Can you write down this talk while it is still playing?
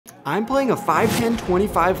I'm playing a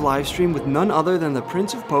 5-10-25 live stream with none other than the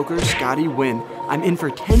Prince of Poker, Scotty Nguyen. I'm in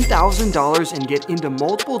for $10,000 and get into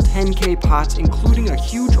multiple 10K pots, including a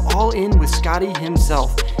huge all-in with Scotty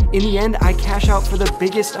himself. In the end, I cash out for the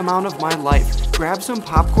biggest amount of my life. Grab some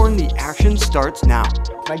popcorn, the action starts now.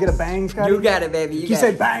 Can I get a bang, Scotty? You got it, baby. You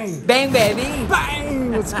say bang. Bang, baby.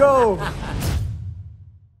 Bang, let's go.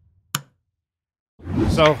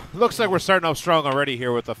 So, looks like we're starting off strong already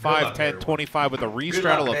here with the 5-10-25 with a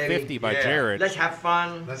restraddle of 50 by Jared. Let's have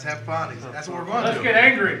fun. Let's have fun. That's what we're going to do. Let's get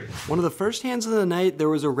angry. One of the first hands of the night, there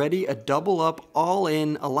was already a double up all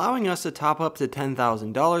in, allowing us to top up to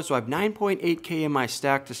 $10,000. So I have 9.8K in my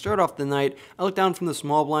stack to start off the night. I look down from the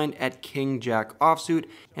small blind at King Jack offsuit,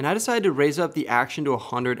 and I decided to raise up the action to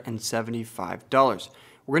 $175.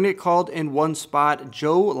 We're going to get called in one spot.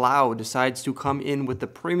 Joe Lau decides to come in with the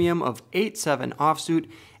premium of 8-7 offsuit,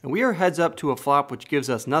 and we are heads up to a flop which gives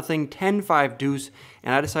us nothing, 10-5 deuce,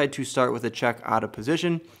 and I decide to start with a check out of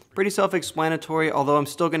position. Pretty self-explanatory, although I'm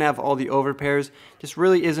still going to have all the overpairs. Just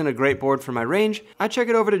really isn't a great board for my range. I check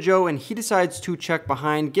it over to Joe, and he decides to check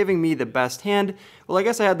behind, giving me the best hand. Well, I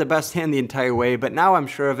guess I had the best hand the entire way, but now I'm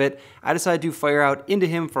sure of it. I decide to fire out into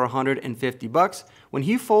him for $150. When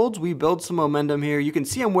he folds, we build some momentum here. You can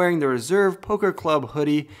see I'm wearing the Reserve Poker Club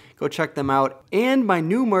hoodie. Go check them out. And my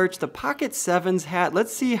new merch, the Pocket Sevens hat.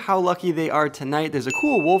 Let's see how lucky they are tonight. There's a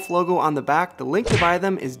cool wolf logo on the back. The link to buy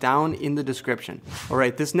them is down in the description. All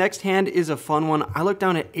right, this next hand is a fun one. I look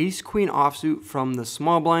down at Ace Queen offsuit from the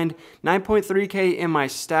small blind, 9.3K in my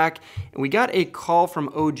stack, and we got a call from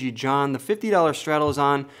OG John. The $50 straddle is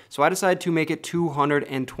on, so I decided to make it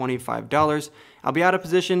 $225. I'll be out of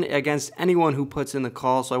position against anyone who puts in the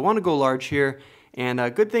call, so I want to go large here. And a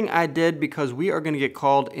good thing I did, because we are going to get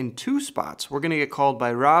called in two spots. We're going to get called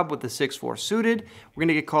by Rob with the 6-4 suited. We're going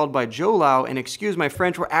to get called by Joe Lau, and excuse my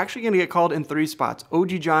French, we're actually going to get called in three spots.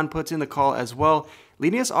 OG John puts in the call as well,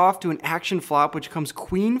 leading us off to an action flop, which comes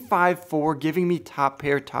Queen 5-4, giving me top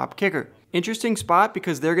pair, top kicker. Interesting spot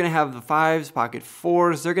because they're going to have the 5s, pocket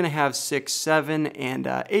 4s, they're going to have 6-7, and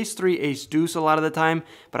ace-3, ace-deuce a lot of the time,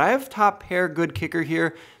 but I have top pair, good kicker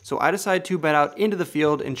here, so I decide to bet out into the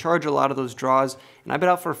field and charge a lot of those draws, and I bet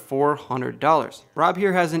out for $400. Rob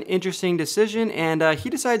here has an interesting decision, and he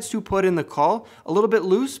decides to put in the call. A little bit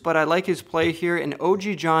loose, but I like his play here, and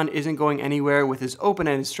OG John isn't going anywhere with his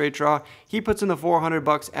open-ended straight draw. He puts in the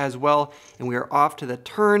 $400 as well, and we are off to the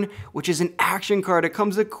turn, which is an action card. It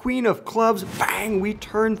comes the Queen of Clubs. Bang! We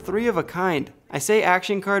turn 3 of a kind. I say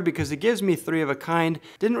action card because it gives me 3 of a kind.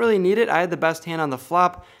 Didn't really need it. I had the best hand on the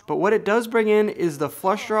flop, but what it does bring in is the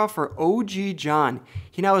flush draw for OG John.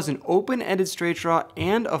 He now has an open-ended straight draw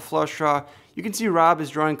and a flush draw. You can see Rob is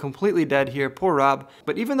drawing completely dead here, poor Rob.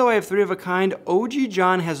 But even though I have 3 of a kind, OG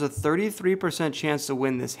John has a 33% chance to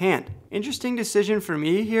win this hand. Interesting decision for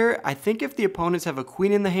me here. I think if the opponents have a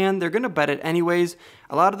queen in the hand, they're going to bet it anyways.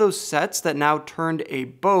 A lot of those sets that now turned a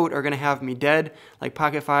boat are going to have me dead, like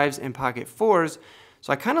pocket 5s and pocket 4s.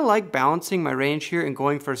 So I kind of like balancing my range here and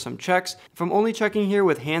going for some checks. If I'm only checking here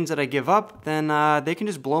with hands that I give up, then they can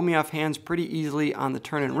just blow me off hands pretty easily on the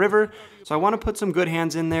turn and river. So I want to put some good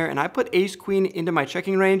hands in there, and I put ace queen into my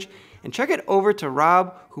checking range and check it over to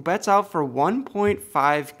Rob, who bets out for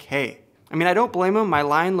 1.5K. I mean, I don't blame him. My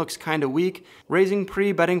line looks kind of weak. Raising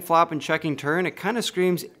pre, betting flop, and checking turn, it kind of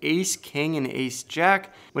screams ace king and ace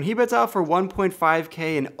jack. When he bets out for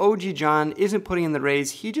 1.5K and OG John isn't putting in the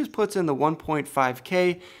raise, he just puts in the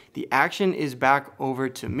 1.5K. The action is back over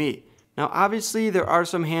to me. Now, obviously, there are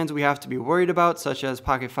some hands we have to be worried about, such as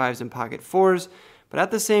pocket 5s and pocket 4s. But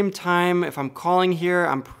at the same time, if I'm calling here,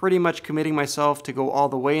 I'm pretty much committing myself to go all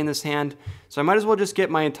the way in this hand. So I might as well just get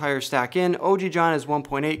my entire stack in. OG John is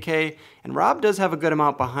 1.8K, and Rob does have a good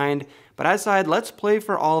amount behind. But I decide, let's play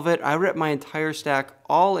for all of it. I rip my entire stack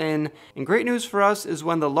all in. And great news for us is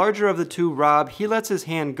when the larger of the two, Rob, he lets his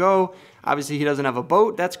hand go. Obviously, he doesn't have a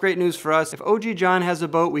boat. That's great news for us. If OG John has a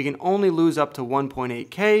boat, we can only lose up to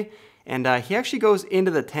 1.8K. And he actually goes into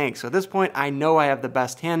the tank. So at this point, I know I have the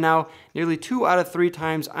best hand now. Nearly 2 out of 3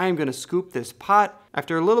 times, I am going to scoop this pot.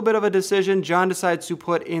 After a little bit of a decision, John decides to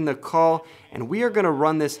put in the call, and we are going to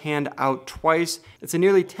run this hand out twice. It's a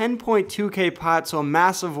nearly 10.2K pot, so a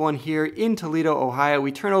massive one here in Toledo, Ohio.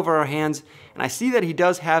 We turn over our hands, and I see that he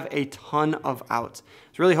does have a ton of outs. I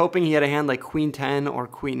was really hoping he had a hand like Queen 10 or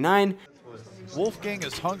Queen 9. Wolfgang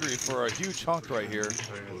is hungry for a huge hunk right here.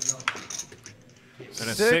 And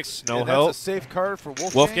a 6, no help. That's a safe card for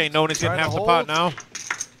Wolfgang. Wolfgang knowing he's getting half the pot now.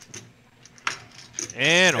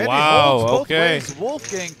 And he wow, holds both okay. ways.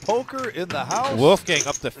 Wolfgang poker in the house. Wolfgang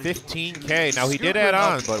up to 15K. Now he did add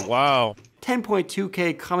on, but wow.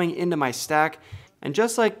 10.2K coming into my stack. And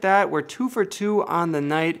just like that, we're 2 for 2 on the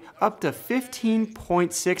night, up to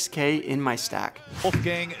 15.6K in my stack.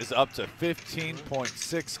 Wolfgang is up to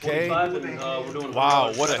 15.6K.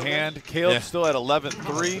 Wow, what a hand. Caleb's still at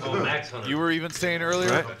 11.3. You were even saying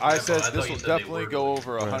earlier, I said this will definitely go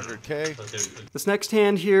over 100K. This next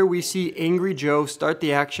hand here, we see Angry Joe start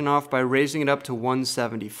the action off by raising it up to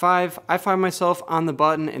 175. I find myself on the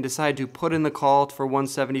button and decide to put in the call for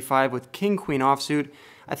 175 with King Queen offsuit.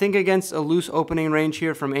 I think against a loose opening range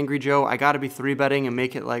here from Angry Joe, I gotta be 3-betting and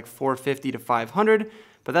make it like 450 to 500,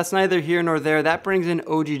 but that's neither here nor there. That brings in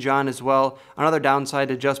OG John as well. Another downside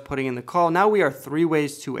to just putting in the call. Now we are 3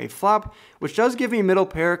 ways to a flop, which does give me middle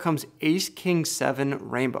pair. Comes Ace King 7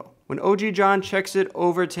 Rainbow. When OG John checks it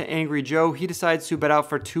over to Angry Joe, he decides to bet out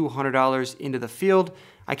for $200 into the field.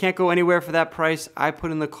 I can't go anywhere for that price. I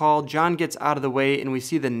put in the call, John gets out of the way, and we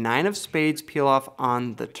see the 9 of spades peel off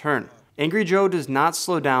on the turn. Angry Joe does not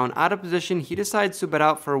slow down. Out of position, he decides to bet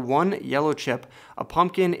out for 1 yellow chip, a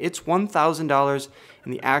pumpkin. It's $1,000,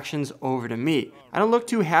 and the action's over to me. I don't look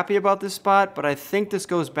too happy about this spot, but I think this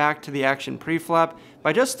goes back to the action pre-flop. If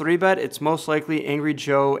I just 3-bet, it's most likely Angry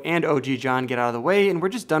Joe and OG John get out of the way, and we're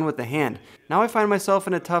just done with the hand. Now I find myself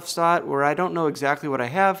in a tough spot where I don't know exactly what I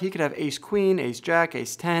have. He could have Ace Queen, Ace Jack,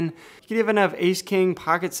 Ace 10. He could even have Ace King,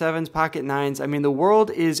 pocket 7s, pocket 9s. I mean, the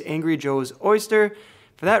world is Angry Joe's oyster.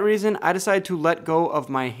 For that reason, I decided to let go of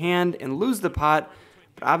my hand and lose the pot,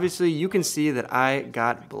 but obviously you can see that I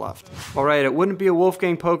got bluffed. Alright, it wouldn't be a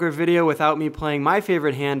Wolfgang poker video without me playing my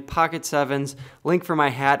favorite hand, pocket 7s. Link for my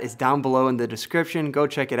hat is down below in the description, go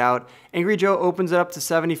check it out. Angry Joe opens it up to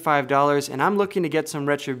 $75, and I'm looking to get some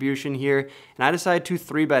retribution here, and I decide to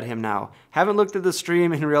 3-bet him now. Haven't looked at the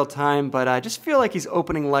stream in real time, but I just feel like he's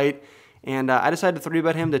opening light, and I decided to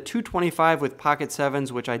 3-bet him to $225 with pocket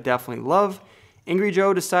 7s, which I definitely love. Angry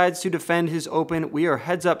Joe decides to defend his open. We are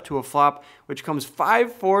heads up to a flop, which comes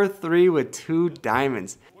 5-4-3 with 2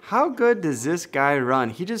 diamonds. How good does this guy run?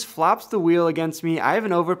 He just flops the wheel against me. I have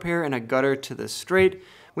an overpair and a gutter to the straight.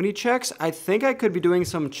 When he checks, I think I could be doing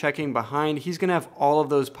some checking behind. He's going to have all of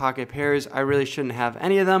those pocket pairs. I really shouldn't have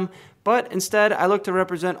any of them. But instead, I look to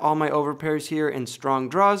represent all my overpairs here in strong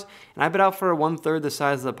draws, and I bet out for 1/3 the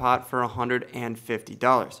size of the pot for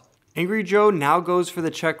 $150. Angry Joe now goes for the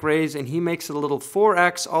check raise, and he makes it a little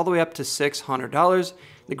 4x all the way up to $600. In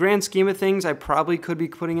the grand scheme of things, I probably could be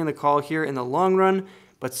putting in the call here in the long run,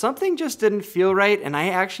 but something just didn't feel right, and I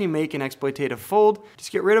actually make an exploitative fold.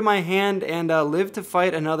 Just get rid of my hand and live to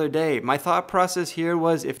fight another day. My thought process here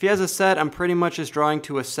was if he has a set, I'm pretty much just drawing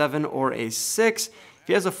to a 7 or a 6. If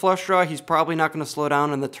he has a flush draw, he's probably not going to slow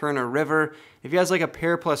down on the turn or river. If he has like a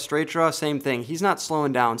pair plus straight draw, same thing. He's not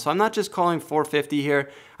slowing down. So I'm not just calling 450 here.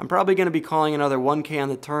 I'm probably going to be calling another 1K on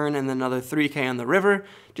the turn and then another 3K on the river.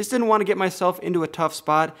 Just didn't want to get myself into a tough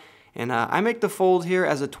spot. And I make the fold here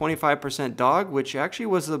as a 25% dog, which actually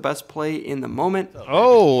was the best play in the moment.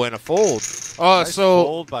 Oh, and a fold. Nice So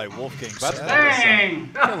fold by Wolfgang. Dang!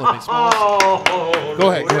 killing me, Smalls. Oh,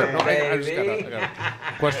 Go ahead. No, I baby. got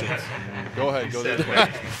questions. Go ahead, go this way.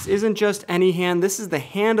 This isn't just any hand. This is the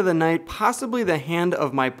hand of the night, possibly the hand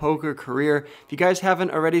of my poker career. If you guys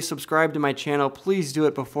haven't already subscribed to my channel, please do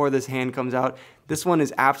it before this hand comes out. This one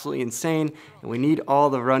is absolutely insane, and we need all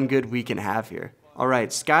the run good we can have here.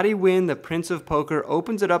 Alright, Scotty Nguyen, the Prince of Poker,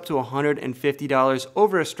 opens it up to $150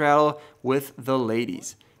 over a straddle with the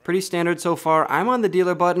ladies. Pretty standard so far. I'm on the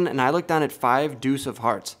dealer button, and I look down at 5 deuce of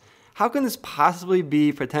hearts. How can this possibly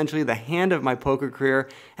be potentially the hand of my poker career,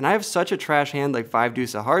 and I have such a trash hand like 5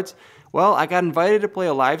 deuce of hearts? Well, I got invited to play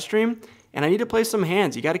a live stream, and I need to play some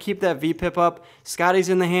hands. You got to keep that VPIP up. Scotty's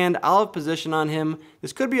in the hand. I'll have position on him.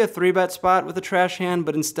 This could be a 3-bet spot with a trash hand,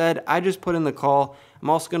 but instead, I just put in the call. I'm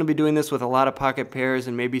also going to be doing this with a lot of pocket pairs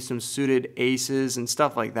and maybe some suited aces and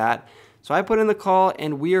stuff like that. So I put in the call,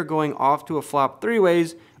 and we are going off to a flop 3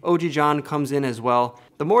 ways. OG John comes in as well.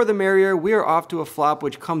 The more the merrier. We are off to a flop,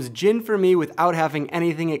 which comes gin for me without having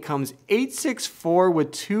anything. It comes 8-6-4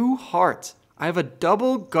 with 2 hearts. I have a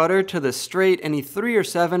double gutter to the straight. Any 3 or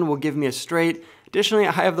 7 will give me a straight. Additionally,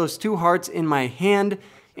 I have those 2 hearts in my hand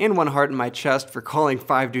and 1 heart in my chest for calling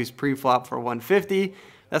 5 deuce pre-flop for 150.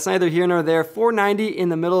 That's neither here nor there. 490 in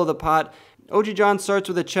the middle of the pot. OG John starts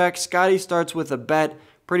with a check. Scotty starts with a bet.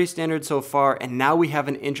 Pretty standard so far, and now we have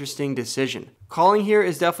an interesting decision. Calling here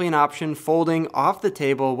is definitely an option. Folding off the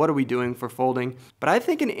table. What are we doing for folding? But I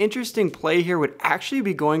think an interesting play here would actually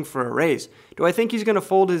be going for a raise. Do I think he's going to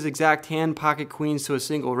fold his exact hand, pocket queens, to a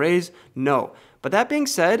single raise? No. But that being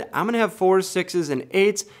said, I'm going to have 4s, 6s, and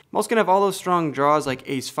 8s. I'm also going to have all those strong draws like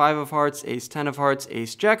ace-5 of hearts, ace-10 of hearts,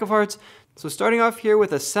 ace-jack of hearts. So starting off here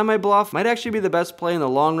with a semi-bluff might actually be the best play in the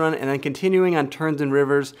long run, and then continuing on turns and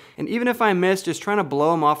rivers. And even if I miss, just trying to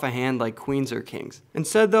blow them off a hand like queens or kings.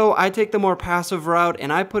 Instead though, I take the more passive route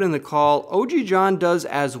and I put in the call. OG John does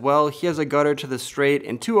as well. He has a gutter to the straight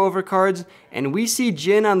and 2 overcards. And we see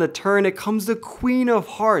Jin on the turn. It comes the queen of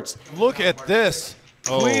hearts. Look at this.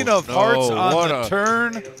 Queen of hearts on the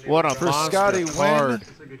turn. What a for monster Scotty card.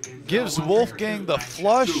 Nguyen. Gives Wolfgang the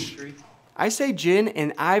flush. I say Jin,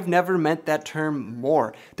 and I've never meant that term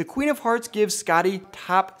more. The Queen of Hearts gives Scotty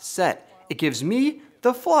top set. It gives me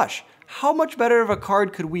the flush. How much better of a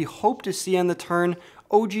card could we hope to see on the turn?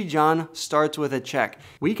 OG John starts with a check.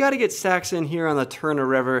 We got to get stacks in here on the turn or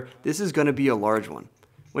river. This is going to be a large one.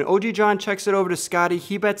 When OG John checks it over to Scotty,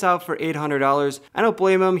 he bets out for $800. I don't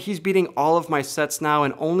blame him. He's beating all of my sets now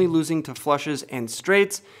and only losing to flushes and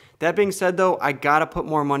straights. That being said though, I gotta put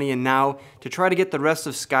more money in now to try to get the rest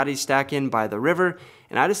of Scotty's stack in by the river,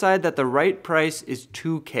 and I decided that the right price is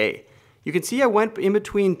 2K. You can see I went in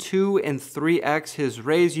between 2 and 3x his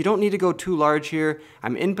raise. You don't need to go too large here.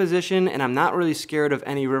 I'm in position and I'm not really scared of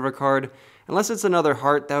any river card. Unless it's another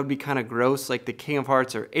heart, that would be kind of gross, like the King of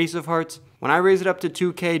Hearts or Ace of Hearts. When I raise it up to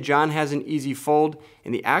 2K, John has an easy fold,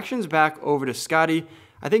 and the action's back over to Scotty.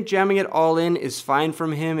 I think jamming it all in is fine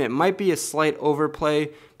from him. It might be a slight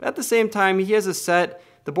overplay, but at the same time, he has a set.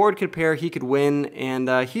 The board could pair, he could win,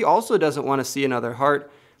 and he also doesn't want to see another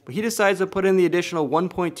heart. But he decides to put in the additional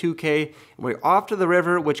 1.2K, and we're off to the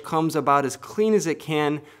river, which comes about as clean as it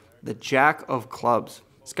can, the Jack of Clubs.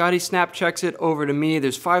 Scotty snap checks it over to me.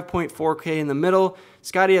 There's 5.4K in the middle.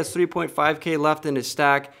 Scotty has 3.5K left in his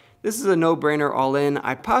stack. This is a no-brainer all in.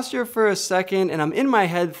 I posture for a second and I'm in my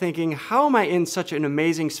head thinking, how am I in such an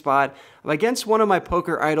amazing spot? I'm against one of my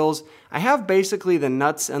poker idols. I have basically the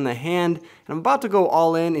nuts and the hand, and I'm about to go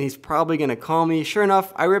all in and he's probably gonna call me. Sure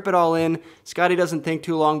enough, I rip it all in. Scotty doesn't think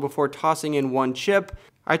too long before tossing in 1 chip.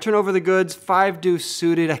 I turn over the goods, 5 deuce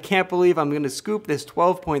suited. I can't believe I'm gonna scoop this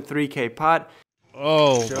 12.3K pot.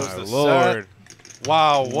 Oh Shows my the lord.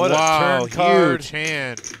 Wow, what a turn card. Huge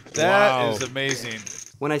hand. That is amazing.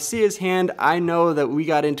 When I see his hand, I know that we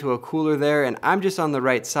got into a cooler there and I'm just on the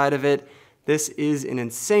right side of it. This is an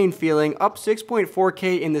insane feeling, up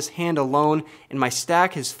 6.4K in this hand alone, and my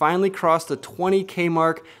stack has finally crossed the 20K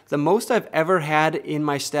mark, the most I've ever had in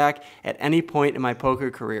my stack at any point in my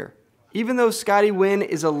poker career. Even though Scotty Nguyen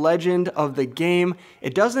is a legend of the game,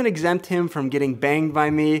 it doesn't exempt him from getting banged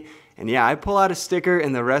by me, and yeah, I pull out a sticker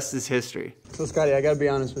and the rest is history. So Scotty, I gotta be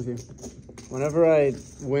honest with you. Whenever I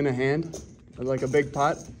win a hand, or like a big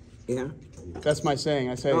pot, Yeah. that's my saying.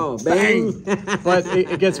 I say, Oh, bang. But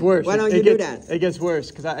it gets worse. Why don't It you do gets- that? It gets worse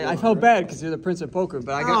because I felt bad because you're the prince of poker.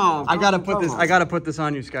 But I Oh, gotta come put this. on. I gotta put this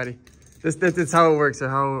on you, Scotty. This how it works.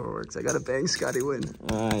 How it works. I gotta bang Scotty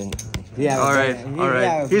Nguyen. Yeah. All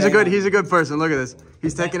right. He's a good person. Look at this.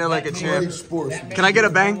 He's taking it like a champ. Can I get a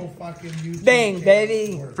bang? Bang,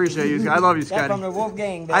 baby. Appreciate you. I love you, That's from Scotty. the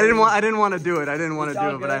Wolfgang. I didn't want to do it. I didn't want to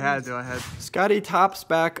do it, but I had to. Scotty tops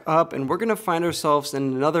back up, and we're going to find ourselves in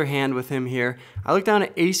another hand with him here. I look down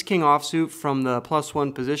at ace-king offsuit from the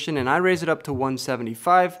 +1 position, and I raise it up to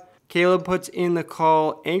 175. Caleb puts in the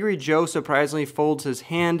call. Angry Joe surprisingly folds his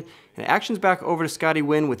hand, and action's back over to Scotty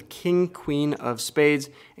Nguyen with king, queen of spades,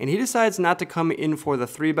 and he decides not to come in for the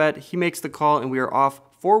 3-bet. He makes the call, and we are off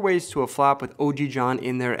 4 ways to a flop with OG John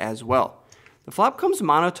in there as well. The flop comes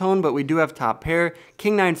monotone, but we do have top pair,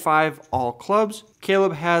 king 9-5, all clubs.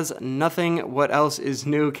 Caleb has nothing. What else is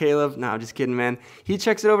new, Caleb? No, just kidding, man. He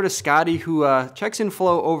checks it over to Scotty, who checks in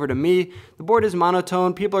flow over to me. The board is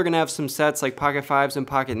monotone. People are going to have some sets like pocket 5s and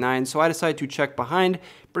pocket 9s, so I decide to check behind,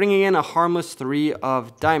 bringing in a harmless 3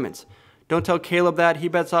 of diamonds. Don't tell Caleb that. He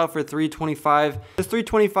bets out for 325. This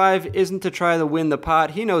 325 isn't to try to win the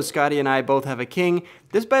pot. He knows Scotty and I both have a king.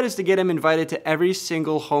 This bet is to get him invited to every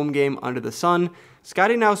single home game under the sun.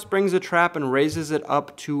 Scotty now springs a trap and raises it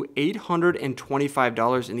up to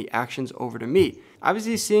 $825 in the actions over to me.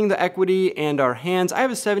 Obviously, seeing the equity and our hands, I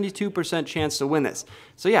have a 72% chance to win this.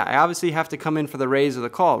 So yeah, I obviously have to come in for the raise or the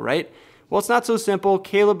call, right? Well, it's not so simple.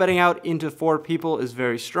 Caleb betting out into 4 people is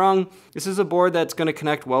very strong. This is a board that's going to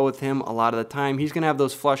connect well with him a lot of the time. He's going to have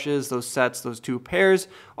those flushes, those sets, those 2 pairs.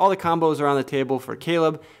 All the combos are on the table for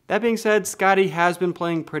Caleb. That being said, Scotty has been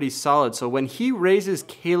playing pretty solid. So when he raises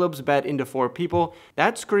Caleb's bet into 4 people,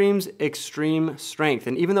 that screams extreme strength.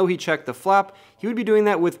 And even though he checked the flop, he would be doing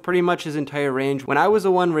that with pretty much his entire range when I was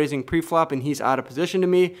the one raising pre-flop and he's out of position to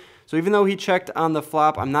me. So even though he checked on the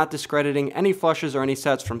flop, I'm not discrediting any flushes or any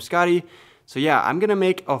sets from Scotty. So yeah, I'm gonna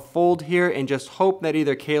make a fold here and just hope that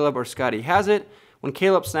either Caleb or Scotty has it. When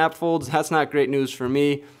Caleb snap folds, that's not great news for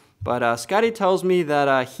me. But Scotty tells me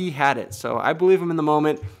that he had it, so I believe him in the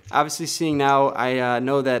moment. Obviously, seeing now, I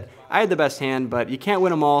know that I had the best hand, but you can't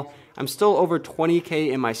win them all. I'm still over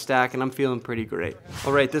 20K in my stack, and I'm feeling pretty great.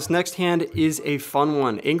 All right, this next hand is a fun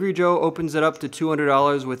one. Angry Joe opens it up to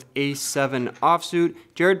 $200 with Ace-7 offsuit.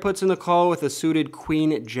 Jared puts in the call with a suited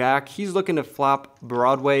Queen Jack. He's looking to flop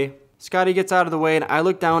Broadway. Scotty gets out of the way, and I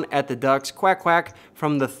look down at the ducks, quack quack,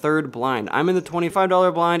 from the third blind. I'm in the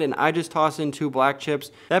 $25 blind, and I just toss in 2 black chips.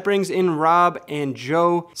 That brings in Rob and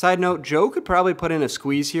Joe. Side note, Joe could probably put in a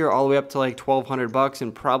squeeze here all the way up to like 1,200 bucks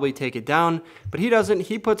and probably take it down, but he doesn't.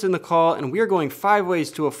 He puts in the call, and we are going 5 ways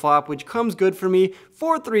to a flop, which comes good for me.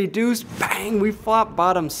 4-3 deuce, bang, we flop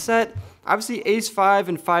bottom set. Obviously, Ace-5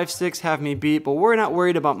 and 5-6 have me beat, but we're not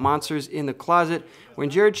worried about monsters in the closet.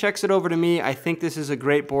 When Jared checks it over to me, I think this is a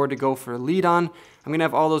great board to go for a lead on. I'm going to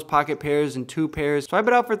have all those pocket pairs and 2 pairs. So I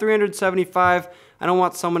bet out for 375. I don't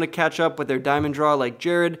want someone to catch up with their diamond draw like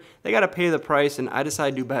Jared. They got to pay the price, and I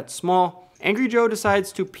decide to bet small. Angry Joe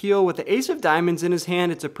decides to peel with the ace of diamonds in his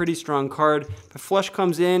hand. It's a pretty strong card. If a flush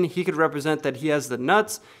comes in, he could represent that he has the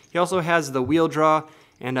nuts. He also has the wheel draw.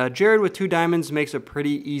 And Jared with 2 diamonds makes a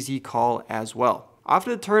pretty easy call as well.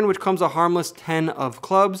 After the turn, which comes a harmless 10 of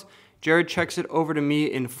clubs, Jared checks it over to me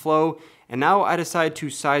in flow, and now I decide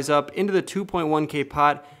to size up into the 2.1K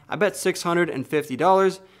pot. I bet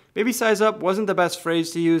 $650. Maybe size up wasn't the best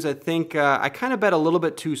phrase to use. I think I kind of bet a little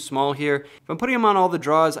bit too small here. If I'm putting him on all the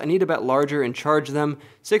draws, I need to bet larger and charge them.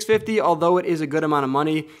 $650, although it is a good amount of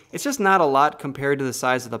money, it's just not a lot compared to the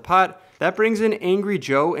size of the pot. That brings in Angry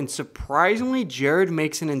Joe, and surprisingly, Jared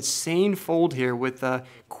makes an insane fold here with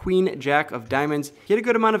Queen Jack of diamonds. He had a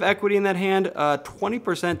good amount of equity in that hand,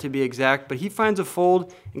 20% to be exact, but he finds a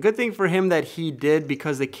fold, and good thing for him that he did,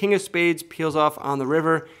 because the King of Spades peels off on the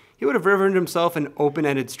river. He would have rivered himself an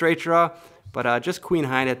open-ended straight draw, but just queen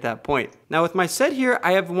high at that point. Now with my set here,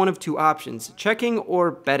 I have one of 2 options, checking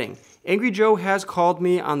or betting. Angry Joe has called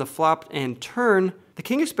me on the flop and turn. The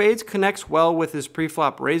King of Spades connects well with his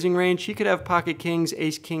pre-flop raising range. He could have pocket kings,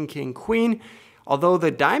 ace, king, king, queen, although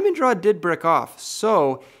the diamond draw did brick off.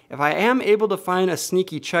 So if I am able to find a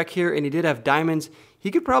sneaky check here and he did have diamonds, he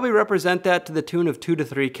could probably represent that to the tune of 2 to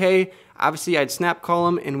 3K. Obviously, I'd snap call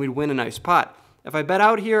him and we'd win a nice pot. If I bet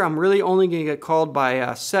out here, I'm really only going to get called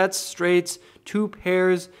by sets, straights, 2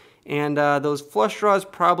 pairs, and those flush draws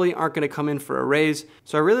probably aren't going to come in for a raise.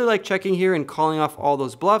 So I really like checking here and calling off all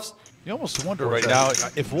those bluffs. You almost wonder right now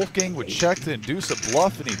if Wolfgang would check to induce a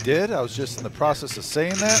bluff, and he did. I was just in the process of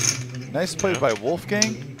saying that. Nice play by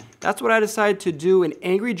Wolfgang. That's what I decided to do, and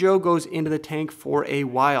Angry Joe goes into the tank for a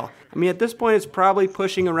while. I mean, at this point, it's probably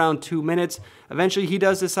pushing around 2 minutes. Eventually, he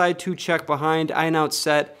does decide to check behind. I announce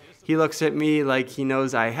set. He looks at me like he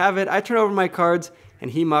knows I have it. I turn over my cards, and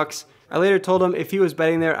he mucks. I later told him if he was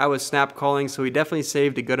betting there, I was snap calling, so he definitely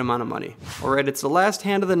saved a good amount of money. Alright, it's the last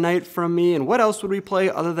hand of the night from me, and what else would we play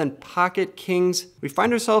other than pocket kings? We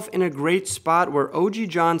find ourselves in a great spot where OG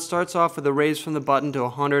John starts off with a raise from the button to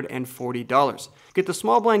 $140. Get the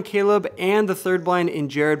small blind Caleb and the third blind in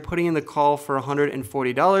Jared putting in the call for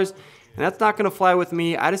 $140. And that's not going to fly with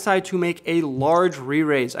me. I decide to make a large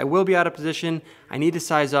re-raise. I will be out of position. I need to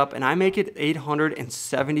size up, and I make it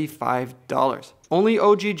 $875. Only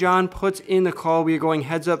OG John puts in the call. We are going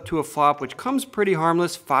heads up to a flop, which comes pretty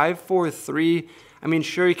harmless, 5-4-3. I mean,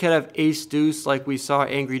 sure, he could have ace deuce like we saw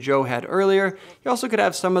Angry Joe had earlier. He also could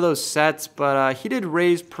have some of those sets, but he did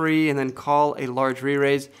raise pre and then call a large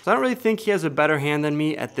re-raise. So I don't really think he has a better hand than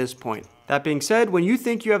me at this point. That being said, when you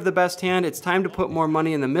think you have the best hand, it's time to put more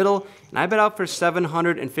money in the middle, and I bet out for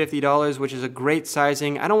 $750, which is a great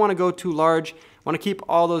sizing. I don't want to go too large. I want to keep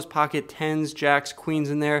all those pocket 10s, jacks, queens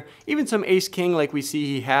in there. Even some ace-king like we see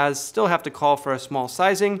he has. Still have to call for a small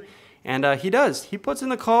sizing, and he does. He puts in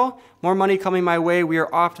the call. More money coming my way. We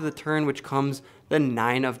are off to the turn, which comes the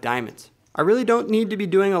 9 of diamonds. I really don't need to be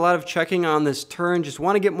doing a lot of checking on this turn, just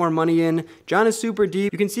want to get more money in. John is super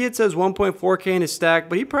deep. You can see it says 1.4K in his stack,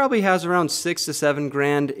 but he probably has around 6 to 7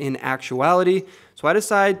 grand in actuality. So I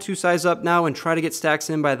decide to size up now and try to get stacks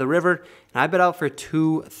in by the river, and I bet out for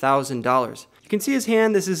 $2,000. You can see his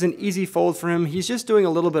hand. This is an easy fold for him. He's just doing a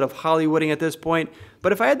little bit of Hollywooding at this point.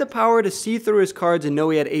 But if I had the power to see through his cards and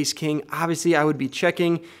know he had ace-king, obviously I would be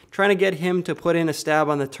checking, trying to get him to put in a stab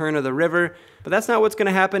on the turn of the river. But that's not what's going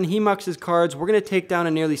to happen. He mucks his cards. We're going to take down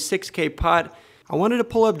a nearly 6K pot. I wanted to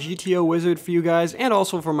pull up GTO Wizard for you guys and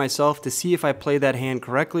also for myself to see if I played that hand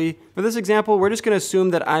correctly. For this example, we're just going to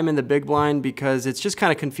assume that I'm in the big blind because it's just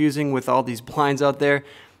kind of confusing with all these blinds out there.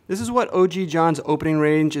 This is what OG John's opening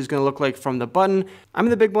range is going to look like from the button. I'm in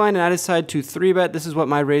the big blind and I decide to 3-bet. This is what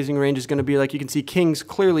my raising range is going to be like. You can see kings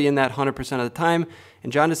clearly in that 100% of the time.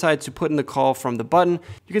 And John decides to put in the call from the button.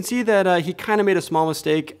 You can see that he kind of made a small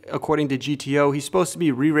mistake according to GTO. He's supposed to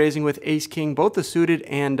be re-raising with ace-king, both the suited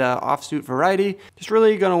and offsuit variety. Just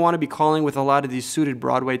really going to want to be calling with a lot of these suited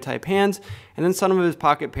Broadway type hands. And then some of his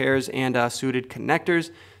pocket pairs and suited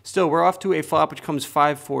connectors. Still, we're off to a flop which comes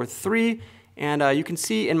 5-4-3. And you can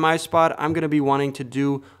see in my spot, I'm going to be wanting to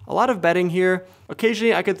do a lot of betting here.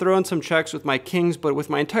 Occasionally, I could throw in some checks with my kings, but with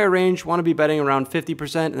my entire range, want to be betting around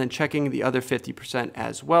 50% and then checking the other 50%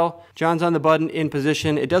 as well. John's on the button in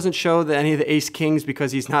position. It doesn't show that any of the ace kings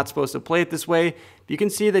because he's not supposed to play it this way. But you can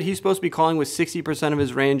see that he's supposed to be calling with 60% of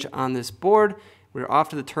his range on this board. We're off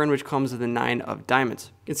to the turn, which comes to the 9 of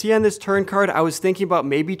diamonds. You can see on this turn card, I was thinking about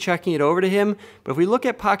maybe checking it over to him, but if we look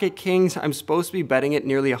at pocket kings, I'm supposed to be betting it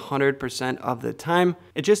nearly 100% of the time.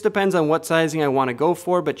 It just depends on what sizing I want to go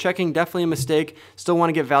for, but checking definitely a mistake. Still want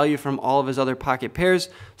to get value from all of his other pocket pairs,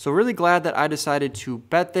 so really glad that I decided to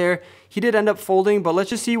bet there. He did end up folding, but let's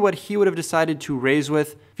just see what he would have decided to raise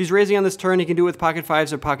with. If he's raising on this turn, he can do it with pocket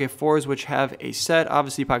 5s or pocket 4s, which have a set,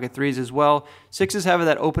 obviously pocket 3s as well. 6s have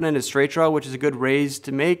that open-ended straight draw, which is a good raise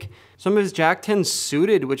to make. Some of his jack 10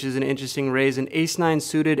 suited, which is an interesting raise, and ace 9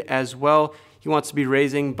 suited as well. He wants to be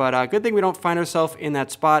raising, but good thing we don't find ourselves in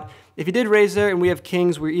that spot. If he did raise there and we have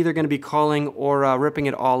kings, we're either going to be calling or ripping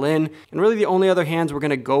it all in. And really the only other hands we're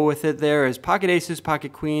going to go with it there is pocket aces,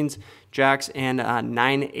 pocket queens, jacks, and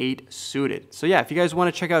 9-8 suited. So yeah, if you guys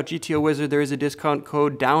want to check out GTO Wizard, there is a discount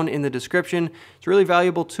code down in the description. It's a really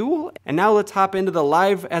valuable tool. And now let's hop into the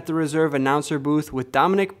live at the reserve announcer booth with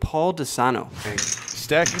Dominic Paul DeSano.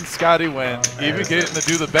 Stacking Scotty Nguyen, even getting to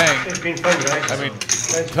do the bang. It's been fun, guys. I mean,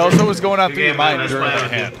 tell us what was going on through your mind during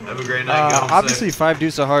that hand. Have a great night. Obviously, 5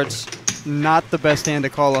 deuce of hearts, not the best hand to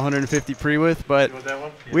call 150 pre with, but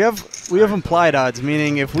we have implied odds,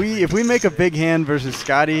 meaning if we make a big hand versus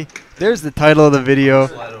Scotty, there's the title of the video.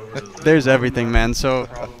 There's everything, man. So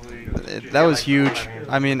that was huge.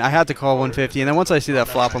 I mean, I had to call 150, and then once I see that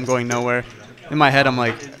flop, I'm going nowhere. In my head, I'm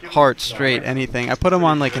like, heart, straight, anything. I put him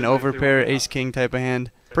on like an overpair, ace-king type of hand.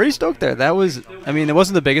 Pretty stoked there. That was, I mean, it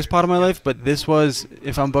wasn't the biggest pot of my life, but this was,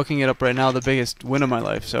 if I'm booking it up right now, the biggest win of my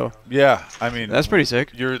life. So yeah, I mean, that's pretty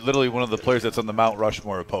sick. You're literally one of the players that's on the Mount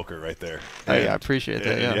Rushmore of poker right there. I appreciate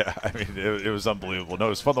that. Yeah, I mean, it was unbelievable. No,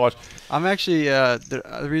 it was fun to watch. I'm actually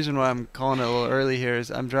the reason why I'm calling it a little early here is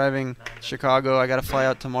I'm driving Chicago. I got to fly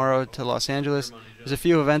out tomorrow to Los Angeles. There's a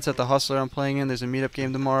few events at the Hustler I'm playing in. There's a meetup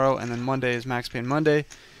game tomorrow, and then Monday is Max Payne Monday.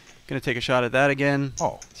 Gonna take a shot at that again.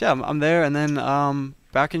 Oh, so yeah, I'm there, and then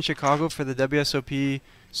back in Chicago for the WSOP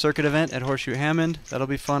circuit event at Horseshoe Hammond. That'll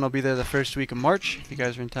be fun. I'll be there the first week of March. If you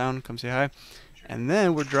guys are in town, come say hi. And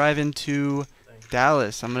then we're driving to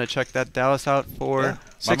Dallas. I'm gonna check that Dallas out for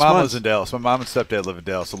 6 months. My mom lives in Dallas. My mom and stepdad live in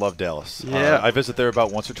Dallas. I love Dallas. Yeah, I visit there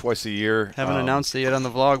about once or twice a year. Haven't announced it yet on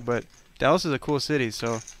the vlog, but Dallas is a cool city,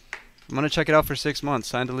 so I'm gonna check it out for 6 months.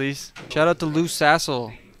 Signed a lease. Shout out to Lou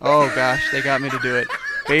Sassel. Oh gosh, they got me to do it.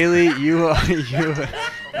 Bailey,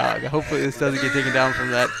 hopefully this doesn't get taken down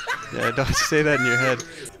from that. Yeah, don't say that in your head.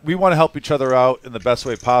 We want to help each other out in the best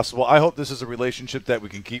way possible. I hope this is a relationship that we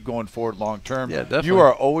can keep going forward long term. Yeah, definitely. You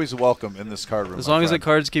are always welcome in this card room. As long as the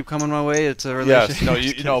cards keep coming my way, it's a relationship.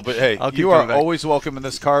 Yes, no, but hey, you are always welcome in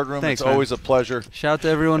this card room. Thanks, it's always a pleasure. Shout out to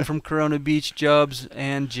everyone from Corona Beach, Jubs,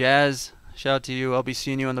 and Jazz. Shout out to you. I'll be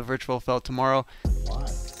seeing you on the virtual felt tomorrow.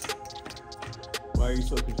 Why are you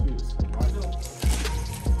so confused?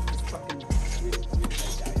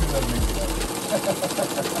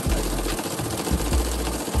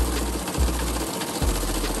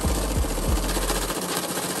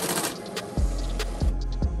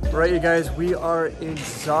 Right, you guys, we are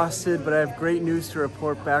exhausted, but I have great news to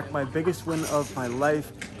report back. My biggest win of my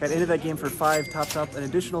life. Got into that game for 5, topped up an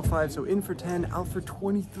additional 5, so in for 10, out for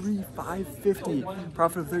 23, 550.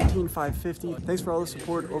 Profit of 13, 550. Thanks for all the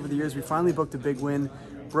support over the years. We finally booked a big win,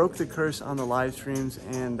 broke the curse on the live streams,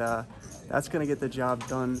 and that's gonna get the job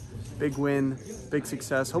done. Big win, big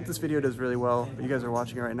success. Hope this video does really well, but you guys are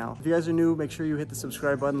watching it right now. If you guys are new, make sure you hit the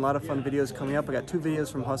subscribe button. A lot of fun videos coming up. I got 2 videos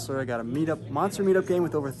from Hustler. I got a monster meetup game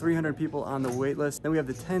with over 300 people on the wait list. Then we have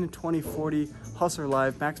the 10, 20, 40 Hustler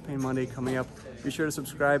Live Max Payne Monday coming up. Be sure to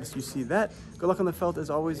subscribe so you see that. Good luck on the felt as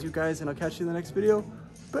always, you guys, and I'll catch you in the next video.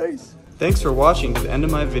 Peace. Thanks for watching to the end of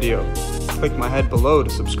my video. Click my head below to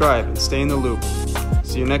subscribe and stay in the loop.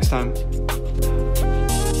 See you next time.